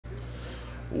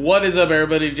What is up,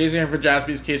 everybody? Jason here for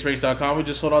JaspysCaseBreaks.com. We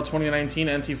just sold out 2019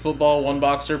 NT Football one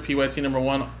boxer PYT number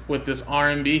 1 with this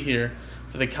RNB here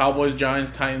for the Cowboys,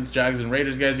 Giants, Titans, Jags, and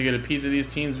Raiders. Guys, you get a piece of these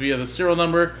teams via the serial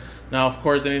number. Now, of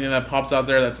course, anything that pops out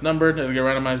there that's numbered, it'll get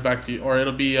randomized back to you, or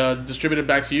it'll be distributed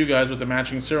back to you guys with the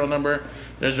matching serial number.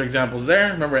 There's your examples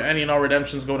there. Remember, any and all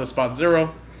redemptions go to spot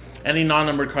 0. Any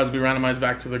non-numbered cards will be randomized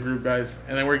back to the group, guys.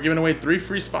 And then we're giving away 3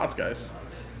 free spots, guys.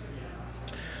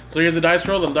 So here's the dice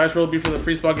roll. The dice roll will be for the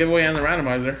free spot giveaway and the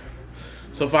randomizer.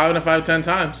 So 5 and a 5, 10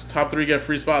 times. Top 3 get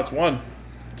free spots. 1,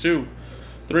 2,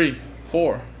 3,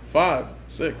 4, 5,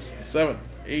 6, 7,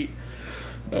 8,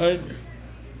 9.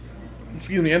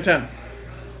 Excuse me, and 10.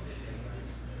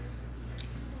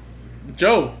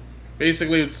 Joe,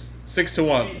 basically it's 6 to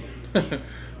 1.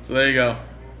 So there you go.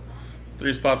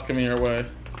 3 spots coming your way.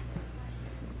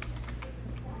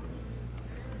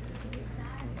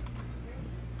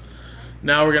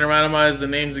 Now we're going to randomize the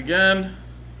names again.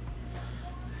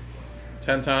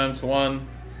 10 times. 1,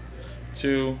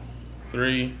 2,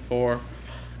 3, 4,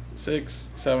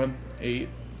 6, 7, 8,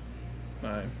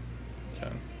 9,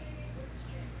 10.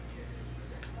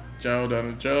 Joe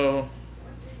down to Joe.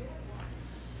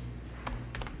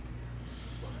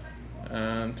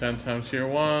 And 10 times here.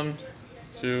 1,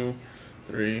 2,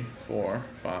 3, 4,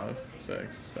 5,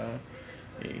 6, 7,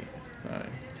 8, 9,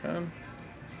 10.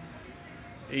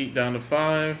 8 down to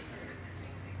 5.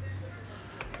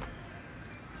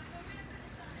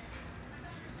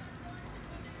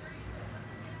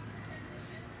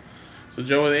 So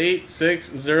Joe with 8,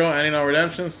 6, 0, ending all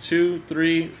redemptions. 2,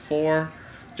 3, 4.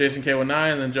 Jason K with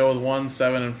 9, and then Joe with 1,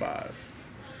 7, and 5.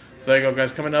 So there you go,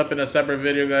 guys. Coming up in a separate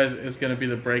video, guys, is going to be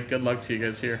the break. Good luck to you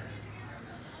guys here.